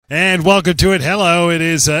And welcome to it. Hello,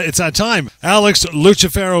 it's that time. Alex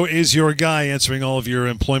Lucifero is your guy answering all of your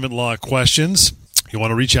employment law questions. You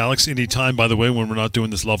want to reach Alex anytime, by the way, when we're not doing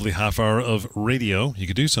this lovely half hour of radio, you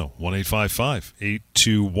can do so.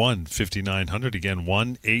 1-855-821-5900. Again,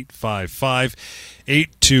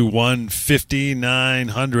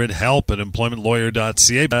 1-855-821-5900. Help at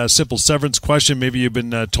employmentlawyer.ca. A simple severance question. Maybe you've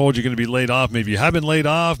been told you're going to be laid off. Maybe you have been laid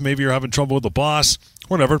off. Maybe you're having trouble with the boss.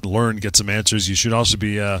 Whatever. Learn, get some answers. You should also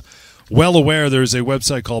be well aware there's a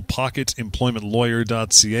website called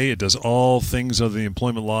pocketemploymentlawyer.ca. It does all things of the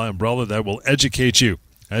employment law umbrella that will educate you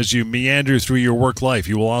as you meander through your work life.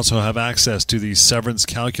 You will also have access to the severance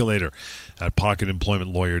calculator at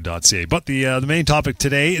pocketemploymentlawyer.ca. But the main topic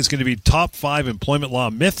today is going to be top 5 employment law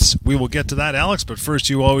myths. We will get to that, Alex, but first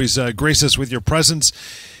you always grace us with your presence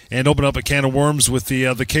and open up a can of worms with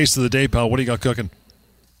the case of the day, pal. What do you got cooking?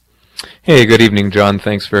 Hey, good evening, John.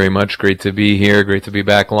 Thanks very much. Great to be here. Great to be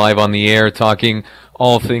back live on the air talking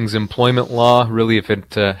all things employment law. Really, if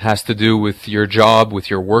it has to do with your job, with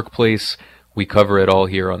your workplace, we cover it all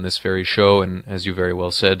here on this very show. And as you very well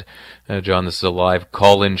said, John, this is a live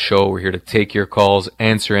call-in show. We're here to take your calls,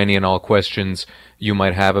 answer any and all questions you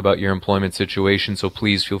might have about your employment situation. So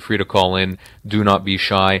please feel free to call in. Do not be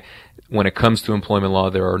shy. When it comes to employment law,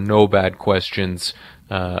 there are no bad questions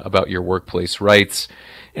about your workplace rights.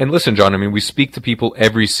 And listen, John, I mean, we speak to people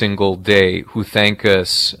every single day who thank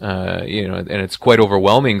us, and it's quite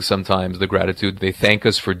overwhelming sometimes, the gratitude. They thank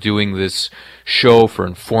us for doing this show, for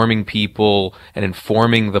informing people and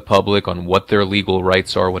informing the public on what their legal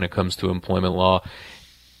rights are when it comes to employment law.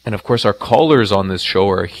 And of course, our callers on this show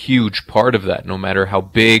are a huge part of that. No matter how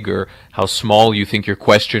big or how small you think your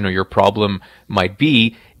question or your problem might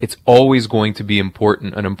be, it's always going to be an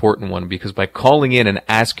important one, because by calling in and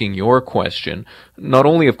asking your question, not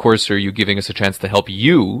only, of course, are you giving us a chance to help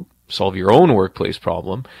you solve your own workplace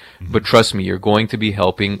problem, but trust me, you're going to be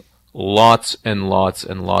helping lots and lots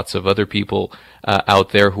and lots of other people out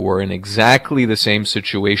there who are in exactly the same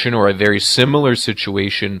situation or a very similar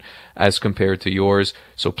situation as compared to yours.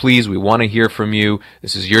 So please, we want to hear from you.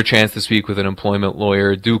 This is your chance to speak with an employment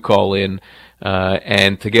lawyer. Do call in.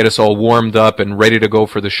 And to get us all warmed up and ready to go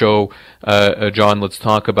for the show, John, let's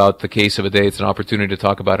talk about the case of a day. It's an opportunity to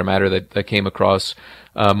talk about a matter that came across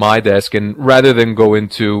my desk. And rather than go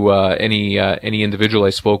into any individual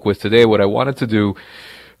I spoke with today, what I wanted to do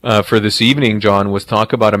for this evening, John, was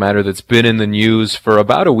talk about a matter that's been in the news for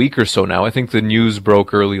about a week or so now. I think the news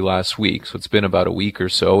broke early last week, so it's been about a week or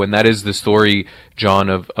so. And that is the story, John,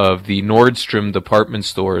 of the Nordstrom department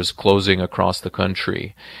stores closing across the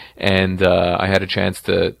country. And I had a chance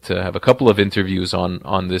to have a couple of interviews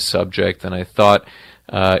on this subject, and I thought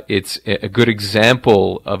it's a good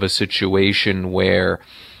example of a situation where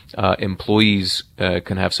employees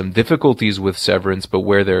can have some difficulties with severance, but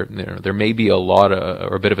where there may be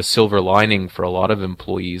a bit of a silver lining for a lot of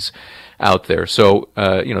employees out there. So,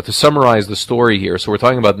 to summarize the story here, so we're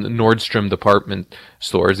talking about Nordstrom department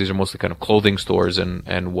stores. These are mostly kind of clothing stores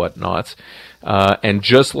and whatnot. And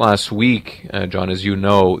just last week, John, as you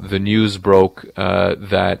know, the news broke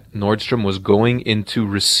that Nordstrom was going into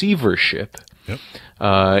receivership. Yep.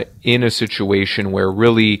 In a situation where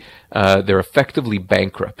really they're effectively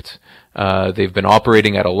bankrupt. They've been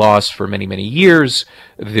operating at a loss for many, many years.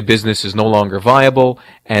 The business is no longer viable,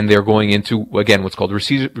 and they're going into, again, what's called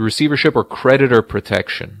receivership or creditor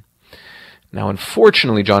protection. Now,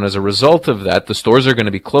 unfortunately, John, as a result of that, the stores are going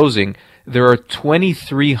to be closing. There are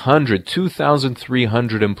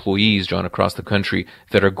 2,300 employees, John, across the country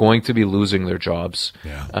that are going to be losing their jobs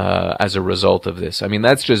as a result of this. I mean,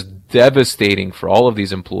 that's just devastating for all of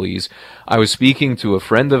these employees. I was speaking to a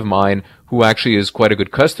friend of mine who actually is quite a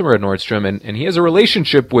good customer at Nordstrom, and he has a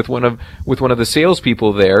relationship with one of the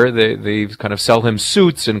salespepeople there. They kind of sell him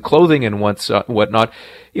suits and clothing and whatnot.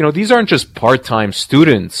 You know, these aren't just part-time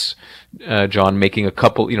students, John, working a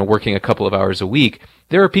couple of hours a week.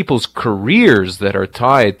 There are people's careers that are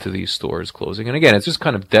tied to these stores closing. And again, it's just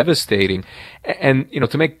kind of devastating. And,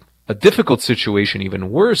 to make a difficult situation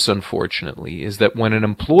even worse, unfortunately, is that when an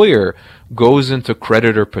employer goes into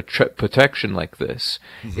creditor protection like this,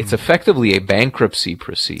 it's effectively a bankruptcy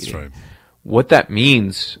proceeding. That's right. What that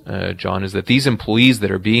means, John, is that these employees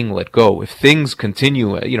that are being let go, if things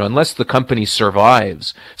continue, unless the company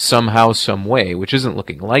survives somehow, some way, which isn't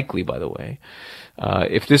looking likely, by the way,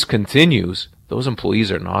 if this continues, those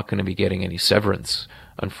employees are not going to be getting any severance.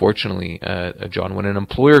 Unfortunately, John, when an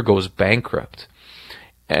employer goes bankrupt,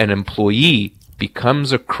 an employee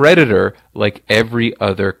becomes a creditor like every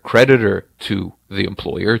other creditor to the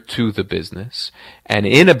employer, to the business. And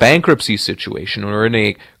in a bankruptcy situation or in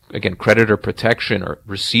a again, creditor protection or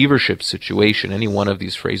receivership situation, any one of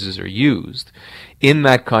these phrases are used. In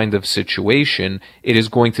that kind of situation, it is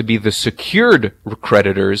going to be the secured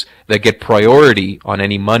creditors that get priority on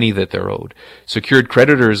any money that they're owed. Secured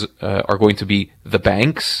creditors are going to be the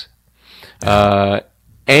banks,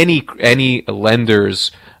 any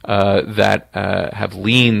lenders that have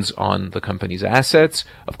liens on the company's assets,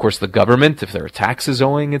 of course the government if there are taxes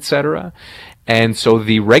owing, etc. And so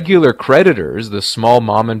the regular creditors, the small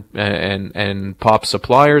mom and pop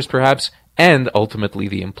suppliers perhaps, and ultimately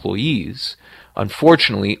the employees,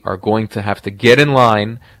 unfortunately are going to have to get in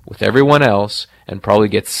line with everyone else and probably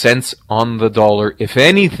get cents on the dollar, if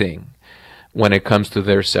anything, when it comes to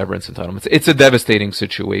their severance entitlements. It's a devastating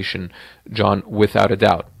situation, John, without a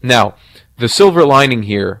doubt. Now, the silver lining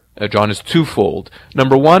here, John, is twofold.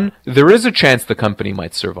 Number one, there is a chance the company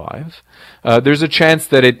might survive. There's a chance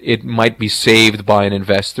that it might be saved by an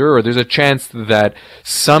investor, or there's a chance that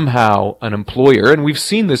somehow an employer, and we've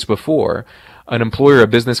seen this before, an employer, a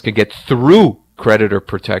business can get through creditor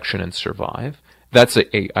protection and survive. That's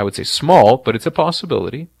I would say small, but it's a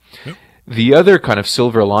possibility. Yep. The other kind of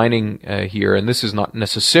silver lining here, and this is not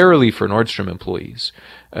necessarily for Nordstrom employees,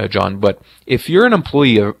 John, but if you're an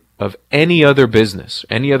employee of any other business,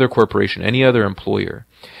 any other corporation, any other employer,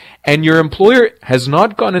 and your employer has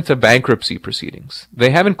not gone into bankruptcy proceedings,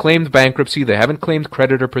 they haven't claimed bankruptcy, they haven't claimed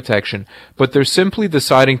creditor protection, but they're simply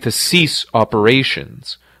deciding to cease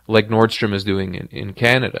operations, like Nordstrom is doing in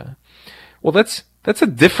Canada. Well, that's a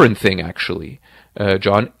different thing, actually,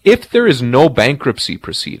 John. If there is no bankruptcy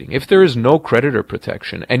proceeding, if there is no creditor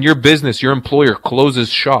protection, and your business, your employer closes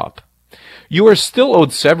shop, you are still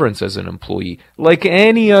owed severance as an employee, like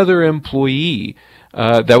any other employee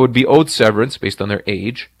that would be owed severance based on their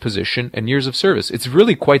age, position, and years of service. It's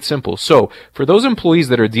really quite simple. So, for those employees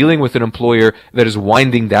that are dealing with an employer that is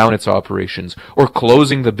winding down its operations, or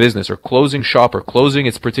closing the business, or closing shop, or closing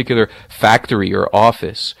its particular factory or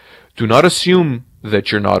office, do not assume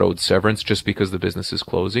that you're not owed severance just because the business is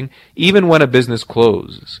closing. Even when a business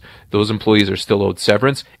closes, those employees are still owed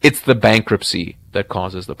severance. It's the bankruptcy that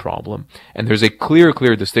causes the problem. And there's a clear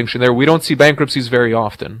distinction there. We don't see bankruptcies very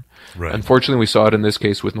often. Right. Unfortunately, we saw it in this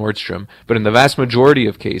case with Nordstrom. But in the vast majority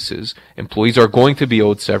of cases, employees are going to be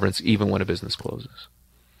owed severance even when a business closes.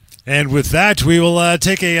 And with that, we will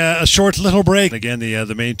take a short little break. Again,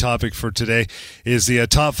 the main topic for today is the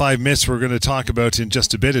top 5 myths we're going to talk about in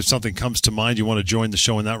just a bit. If something comes to mind, you want to join the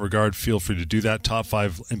show in that regard, feel free to do that. Top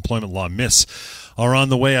 5 employment law myths are on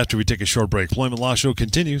the way after we take a short break. Employment Law Show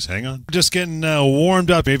continues. Hang on. Just getting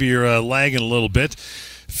warmed up. Maybe you're lagging a little bit,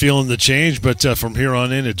 feeling the change, but from here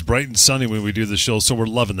on in, it's bright and sunny when we do the show, so we're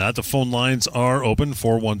loving that. The phone lines are open,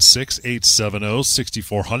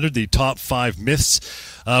 416-870-6400. The top 5 myths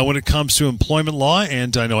when it comes to employment law,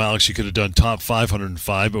 and I know, Alex, you could have done top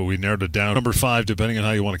 505, but we narrowed it down. Number 5, depending on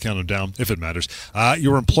how you want to count them down, if it matters.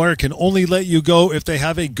 Your employer can only let you go if they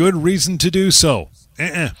have a good reason to do so.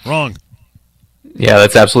 Wrong. Yeah,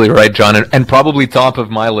 that's absolutely right, John, and probably top of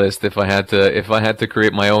my list if I had to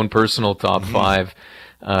create my own personal top 5.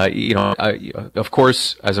 Of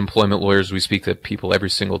course, as employment lawyers, we speak to people every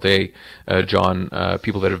single day, John,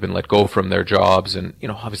 people that have been let go from their jobs. And,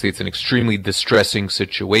 obviously it's an extremely distressing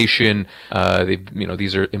situation.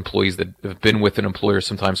 These are employees that have been with an employer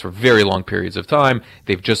sometimes for very long periods of time.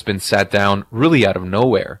 They've just been sat down really out of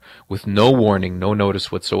nowhere with no warning, no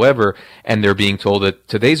notice whatsoever. And they're being told that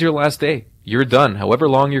today's your last day. You're done. However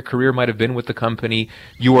long your career might have been with the company,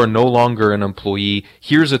 you are no longer an employee.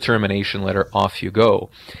 Here's a termination letter. Off you go.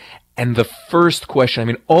 And the first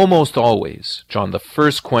question, almost always, John, the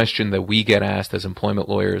first question that we get asked as employment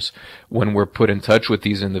lawyers when we're put in touch with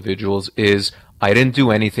these individuals is, I didn't do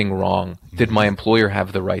anything wrong. Did my employer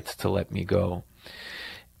have the right to let me go?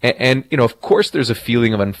 And, of course there's a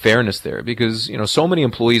feeling of unfairness there because, so many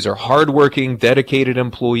employees are hardworking, dedicated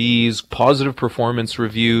employees, positive performance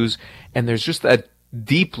reviews, and there's just that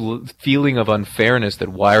deep feeling of unfairness that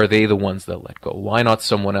why are they the ones that let go? Why not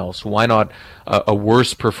someone else? Why not a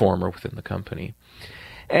worse performer within the company?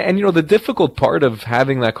 And, the difficult part of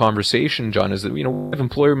having that conversation, John, is that,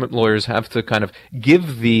 employment lawyers have to kind of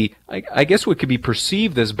give I guess what could be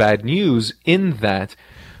perceived as bad news in that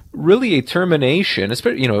really a termination,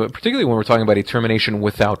 particularly when we're talking about a termination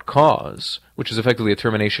without cause, which is effectively a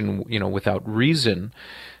termination, without reason,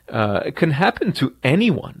 it can happen to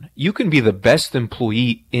anyone. You can be the best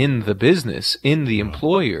employee in the business, in the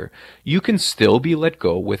employer. You can still be let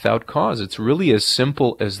go without cause. It's really as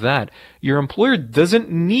simple as that. Your employer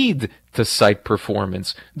doesn't need to cite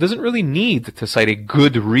performance, doesn't really need to cite a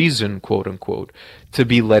good reason, quote unquote, to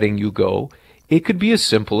be letting you go. It could be as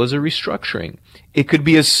simple as a restructuring. It could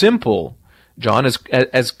be as simple John,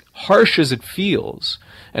 as harsh as it feels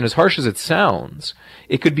and as harsh as it sounds,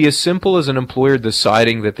 it could be as simple as an employer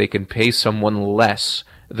deciding that they can pay someone less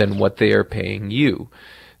than what they are paying you.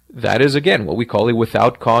 That is, again, what we call a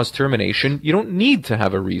without cause termination. You don't need to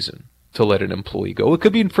have a reason to let an employee go. It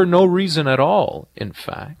could be for no reason at all, in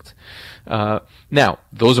fact. Now,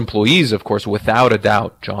 those employees, of course, without a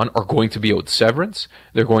doubt, John, are going to be owed severance.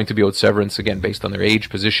 They're going to be owed severance, again, based on their age,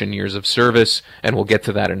 position, years of service, and we'll get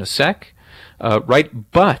to that in a sec.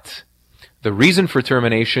 Right? But the reason for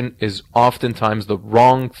termination is oftentimes the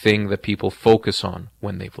wrong thing that people focus on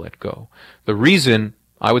when they've let go. The reason,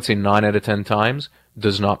 I would say 9 out of 10 times,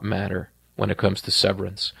 does not matter when it comes to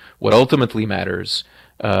severance. What ultimately matters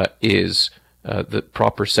is the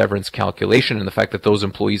proper severance calculation and the fact that those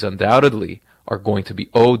employees undoubtedly are going to be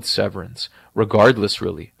owed severance, regardless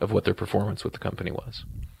really of what their performance with the company was.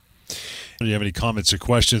 Do you have any comments or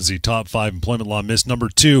questions? The top 5 employment law myths. Number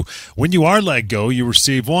 2, when you are let go, you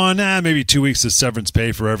receive maybe 2 weeks of severance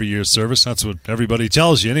pay for every year's service. That's what everybody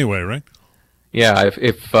tells you anyway, right? Yeah,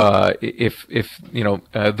 if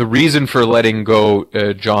the reason for letting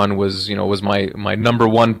go, John, was my number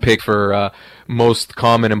 1 pick for most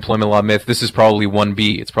common employment law myth. This is probably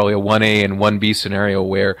 1B. It's probably a 1A and 1B scenario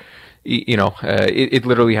where it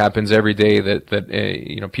literally happens every day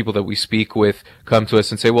that people that we speak with come to us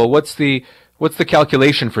and say, well, what's the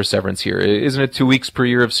calculation for severance here? Isn't it 2 weeks per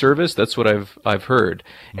year of service? That's what I've heard.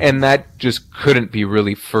 And that just couldn't be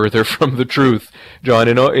really further from the truth, John.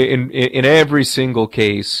 In every single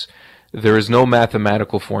case, there is no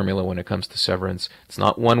mathematical formula when it comes to severance. It's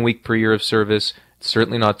not 1 week per year of service. It's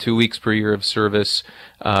certainly not 2 weeks per year of service.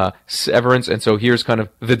 Severance, and so here's kind of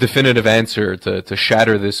the definitive answer to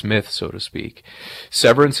shatter this myth, so to speak.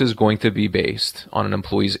 Severance is going to be based on an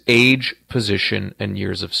employee's age, position, and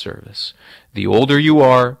years of service. The older you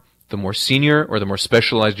are, the more senior or the more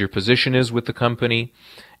specialized your position is with the company,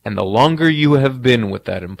 and the longer you have been with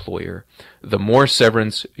that employer, the more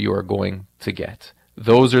severance you are going to get.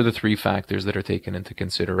 Those are the 3 factors that are taken into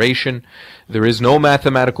consideration. There is no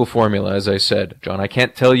mathematical formula, as I said. John, I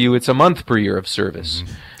can't tell you it's a month per year of service,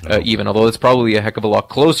 even, although it's probably a heck of a lot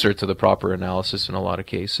closer to the proper analysis in a lot of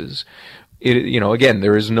cases. Again,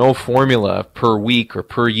 there is no formula per week or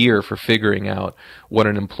per year for figuring out what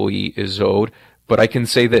an employee is owed. But I can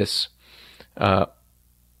say this,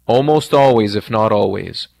 almost always, if not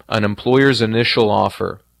always, an employer's initial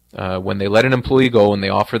offer, when they let an employee go and they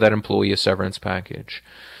offer that employee a severance package,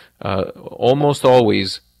 almost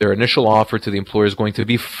always their initial offer to the employer is going to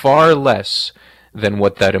be far less than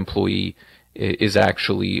what that employee is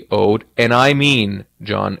actually owed. And I mean,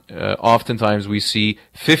 John, oftentimes we see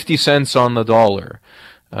 50 cents on the dollar,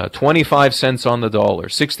 25 cents on the dollar,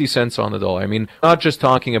 60 cents on the dollar. I mean, not just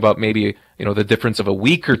talking about maybe, the difference of a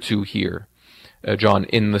week or 2 here, John,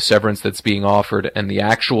 in the severance that's being offered and the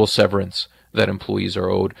actual severance that employees are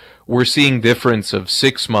owed. We're seeing difference of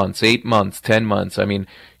 6 months, 8 months, 10 months. I mean,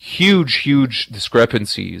 huge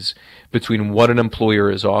discrepancies between what an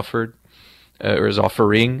employer is offered or is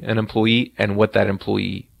offering an employee and what that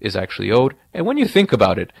employee is actually owed. And when you think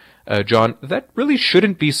about it, John, that really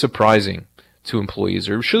shouldn't be surprising to employees,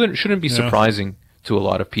 or shouldn't be surprising to a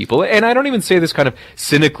lot of people. And I don't even say this kind of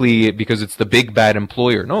cynically because it's the big bad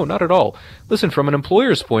employer. No, not at all. Listen, from an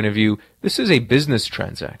employer's point of view, this is a business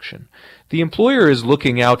transaction. The employer is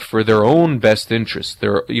looking out for their own best interests,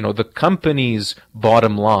 the company's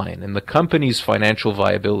bottom line and the company's financial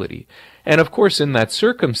viability. And of course, in that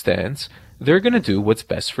circumstance, they're going to do what's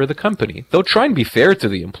best for the company. They'll try and be fair to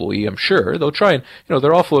the employee, I'm sure. They'll try and,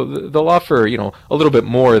 they'll offer, a little bit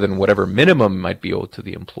more than whatever minimum might be owed to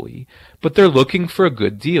the employee. But they're looking for a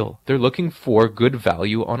good deal. They're looking for good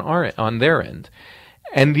value on their end.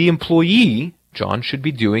 And the employee, John, should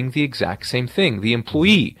be doing the exact same thing. The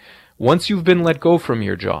employee, once you've been let go from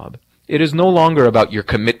your job, it is no longer about your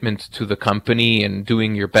commitment to the company and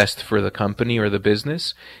doing your best for the company or the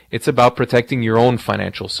business. It's about protecting your own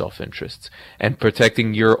financial self-interests and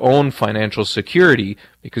protecting your own financial security,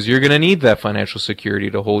 because you're going to need that financial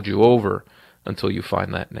security to hold you over until you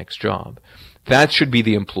find that next job. That should be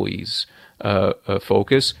the employee's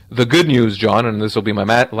focus. The good news, John, and this will be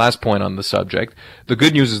my last point on the subject, the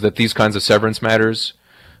good news is that these kinds of severance matters,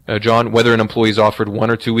 John, whether an employee is offered 1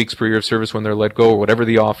 or 2 weeks per year of service when they're let go, or whatever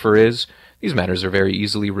the offer is, these matters are very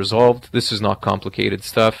easily resolved. This is not complicated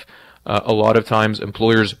stuff. A lot of times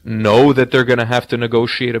employers know that they're going to have to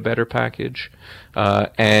negotiate a better package.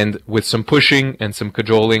 And with some pushing and some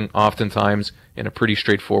cajoling, oftentimes in a pretty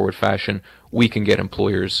straightforward fashion, we can get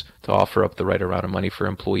employers to offer up the right amount of money for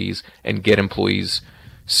employees and get employees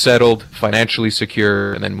settled, financially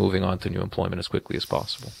secure, and then moving on to new employment as quickly as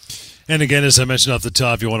possible. And again, as I mentioned off the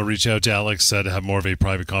top, if you want to reach out to Alex to have more of a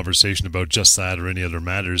private conversation about just that or any other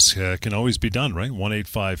matters, can always be done, right?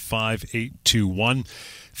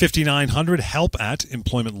 1-855-821-5900,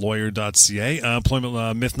 help@employmentlawyer.ca.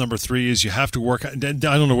 Employment myth number 3 is you have to work, I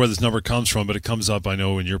don't know where this number comes from, but it comes up, I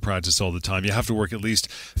know, in your practice all the time. You have to work at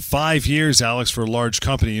least 5 years, Alex, for a large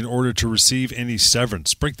company in order to receive any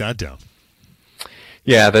severance. Break that down.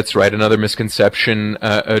 Yeah, that's right. Another misconception,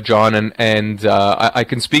 John, and I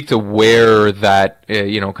can speak to where that,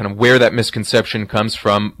 kind of where that misconception comes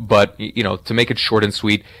from. But to make it short and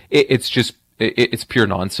sweet, it's pure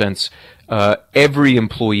nonsense. Every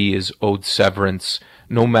employee is owed severance,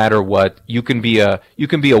 no matter what. You can be a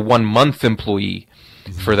 1-month employee.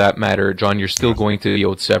 For that matter, John, you're still going to be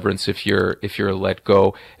owed severance if you're let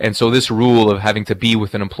go. And so this rule of having to be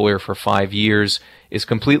with an employer for 5 years is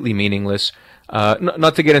completely meaningless.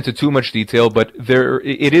 Not to get into too much detail, but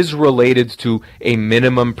it is related to a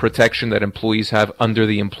minimum protection that employees have under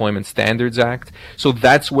the Employment Standards Act. So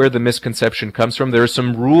that's where the misconception comes from. There are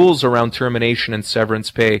some rules around termination and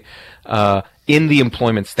severance pay in the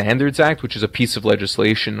Employment Standards Act, which is a piece of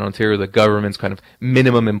legislation in Ontario, the government's kind of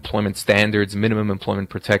minimum employment standards, minimum employment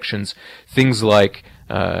protections, things like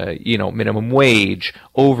minimum wage,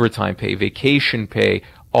 overtime pay, vacation pay,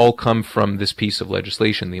 all come from this piece of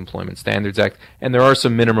legislation, the Employment Standards Act. And there are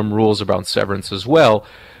some minimum rules around severance as well.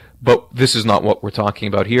 But this is not what we're talking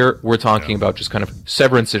about here. We're talking about just kind of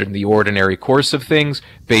severance in the ordinary course of things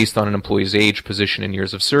based on an employee's age, position, and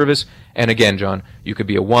years of service. And again, John, you could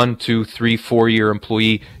be a 1, 2, 3, 4-year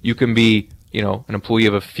employee. You can be, an employee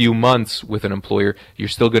of a few months with an employer. You're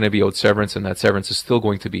still going to be owed severance, and that severance is still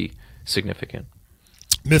going to be significant.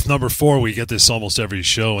 Myth number 4, we get this almost every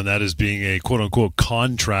show, and that is being a quote-unquote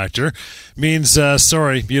contractor means,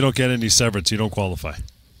 sorry, you don't get any severance. You don't qualify.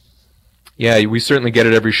 Yeah, we certainly get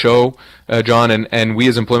it every show, John, and we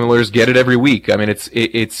as employment lawyers get it every week. I mean,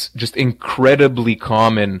 it's just incredibly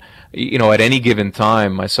common, at any given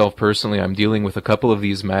time. Myself personally, I'm dealing with a couple of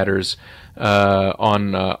these matters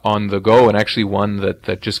on the go, and actually one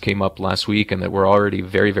that just came up last week and that we're already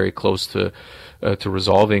very, very close to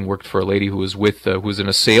resolving. Worked for a lady who was who was in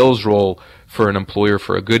a sales role for an employer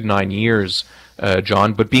for a good 9 years,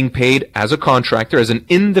 John, but being paid as a contractor, as an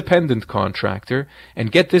independent contractor,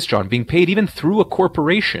 and get this, John, being paid even through a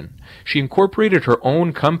corporation. She incorporated her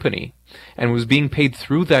own company and was being paid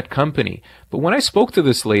through that company. But when I spoke to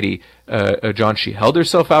this lady, John, she held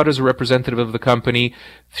herself out as a representative of the company.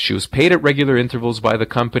 She was paid at regular intervals by the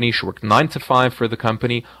company. She worked 9 to 5 for the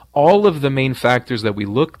company. All of the main factors that we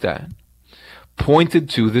looked at pointed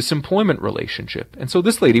to this employment relationship. And so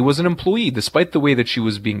this lady was an employee, despite the way that she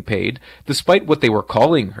was being paid, despite what they were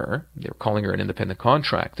calling her. They were calling her an independent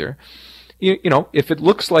contractor. If it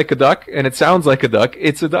looks like a duck and it sounds like a duck,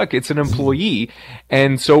 it's a duck. It's an employee.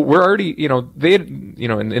 And so we're already, they had,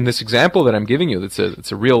 in this example that I'm giving you, it's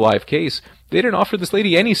a real live case. They didn't offer this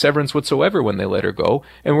lady any severance whatsoever when they let her go.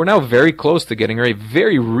 And we're now very close to getting her a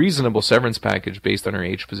very reasonable severance package based on her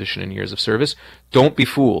age, position, and years of service. Don't be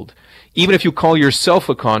fooled. Even if you call yourself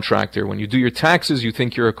a contractor, when you do your taxes, you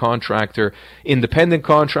think you're a contractor, independent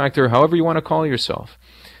contractor, however you want to call yourself.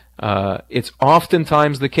 It's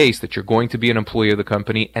oftentimes the case that you're going to be an employee of the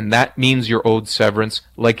company, and that means you're owed severance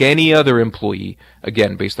like any other employee,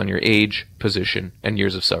 again, based on your age, position, and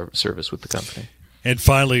years of service with the company. And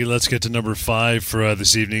finally, let's get to number 5 for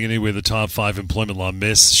this evening. Anyway, the top 5 employment law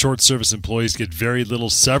myths. Short service employees get very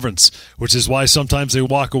little severance, which is why sometimes they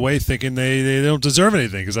walk away thinking they don't deserve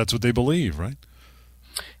anything because that's what they believe, right?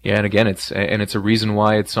 Yeah, and again, it's a reason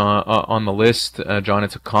why it's on the list, John.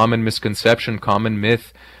 It's a common misconception, common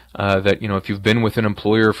myth. That, if you've been with an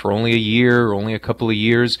employer for only a year or only a couple of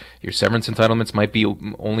years, your severance entitlements might be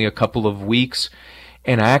only a couple of weeks.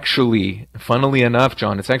 And actually, funnily enough,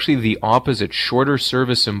 John, it's actually the opposite. Shorter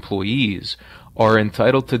service employees are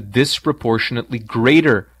entitled to disproportionately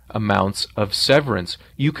greater amounts of severance.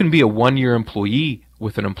 You can be a 1-year employee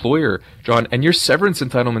with an employer, John, and your severance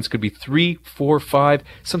entitlements could be 3, 4, 5,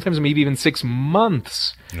 sometimes maybe even 6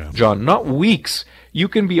 months, John, not weeks. You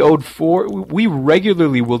can be owed we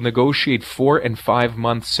regularly will negotiate 4 and 5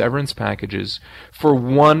 month severance packages for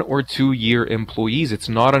 1 or 2 year employees. It's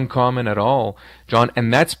not uncommon at all, John,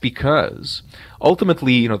 and that's because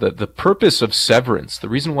ultimately, the purpose of severance, the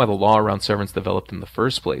reason why the law around severance developed in the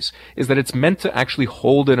first place, is that it's meant to actually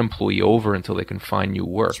hold an employee over until they can find new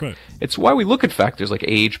work. That's right. It's why we look at factors like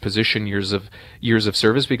age, position, years of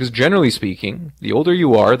service, because generally speaking, the older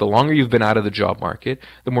you are, the longer you've been out of the job market,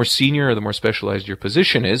 the more senior or the more specialized your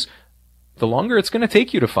position is, the longer it's going to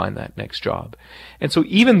take you to find that next job. And so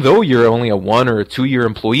even though you're only a 1 or a 2 year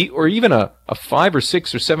employee, or even a 5 or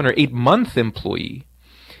 6 or 7 or 8 month employee,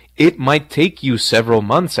 It might take you several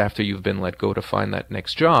months after you've been let go to find that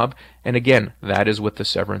next job. And again, that is what the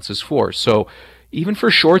severance is for. So even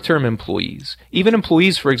for short-term employees, even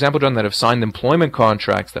employees, for example, John, that have signed employment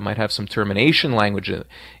contracts that might have some termination language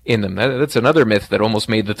in them. That's another myth that almost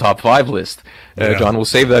made the top 5 list. John, we'll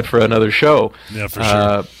save that for another show. Yeah, for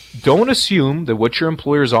sure. Don't assume that what your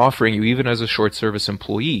employer is offering you, even as a short-service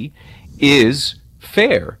employee, is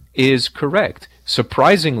fair, is correct.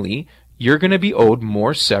 Surprisingly, you're going to be owed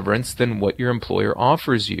more severance than what your employer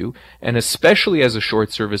offers you, and especially as a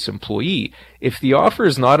short-service employee, if the offer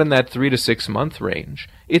is not in that 3 to 6 month range,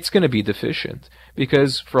 it's going to be deficient.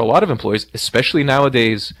 Because for a lot of employers, especially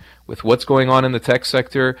nowadays, with what's going on in the tech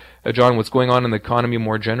sector, John, what's going on in the economy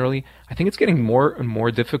more generally, I think it's getting more and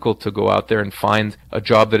more difficult to go out there and find a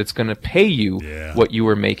job that it's going to pay you what you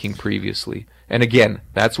were making previously. And again,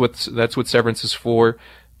 that's what severance is for.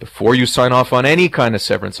 Before you sign off on any kind of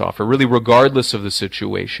severance offer, really regardless of the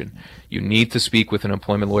situation, you need to speak with an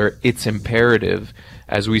employment lawyer. It's imperative.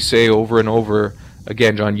 As we say over and over,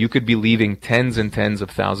 again, John, you could be leaving tens and tens of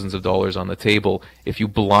thousands of dollars on the table if you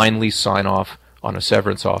blindly sign off on a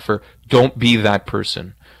severance offer. Don't be that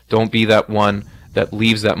person. Don't be that one that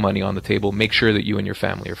leaves that money on the table. Make sure that you and your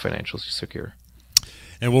family are financially secure.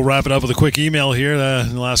 And we'll wrap it up with a quick email here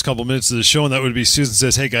in the last couple of minutes of the show, and that would be Susan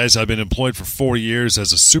says, hey guys, I've been employed for 4 years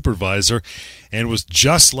as a supervisor and was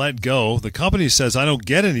just let go. The company says I don't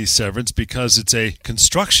get any severance because it's a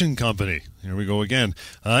construction company. Here we go again.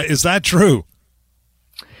 Is that true?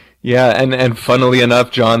 Yeah, and funnily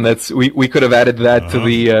enough, John, we could have added that to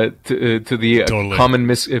the Totally. Common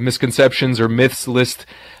misconceptions or myths list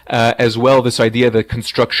as well. This idea that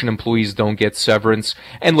construction employees don't get severance.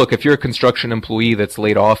 And look, if you're a construction employee that's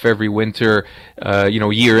laid off every winter,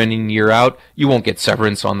 year in and year out, you won't get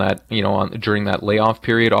severance on that, during that layoff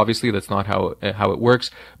period. Obviously, that's not how it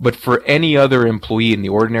works. But for any other employee in the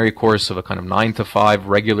ordinary course of a kind of 9 to 5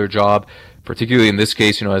 regular job, particularly in this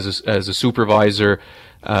case, as a supervisor,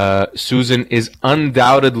 Susan is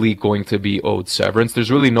undoubtedly going to be owed severance.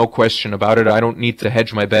 There's really no question about it. I don't need to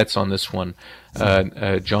hedge my bets on this one,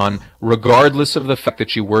 John. Regardless of the fact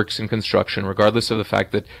that she works in construction, regardless of the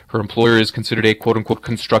fact that her employer is considered a quote-unquote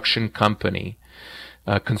construction company,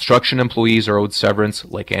 construction employees are owed severance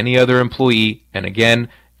like any other employee. And again,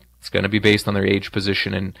 it's going to be based on their age,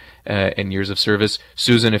 position, and years of service.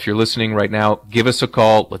 Susan, if you're listening right now, give us a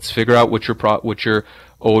call. Let's figure out what you're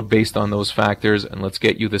owed based on those factors, and let's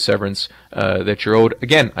get you the severance that you're owed.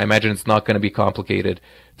 Again, I imagine it's not going to be complicated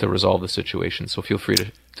to resolve the situation, so feel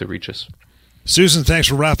free to reach us. Susan, thanks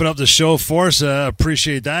for wrapping up the show for us.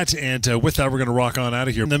 Appreciate that. And with that, we're going to rock on out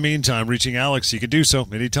of here. In the meantime, reaching Alex, you can do so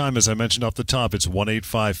anytime. As I mentioned off the top, it's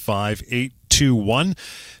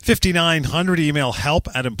 1-855-821-5900. Email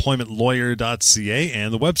help@employmentlawyer.ca.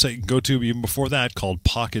 And the website you can go to even before that called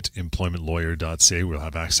pocketemploymentlawyer.ca. We'll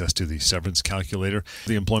have access to the severance calculator,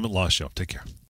 the Employment Law Show. Take care.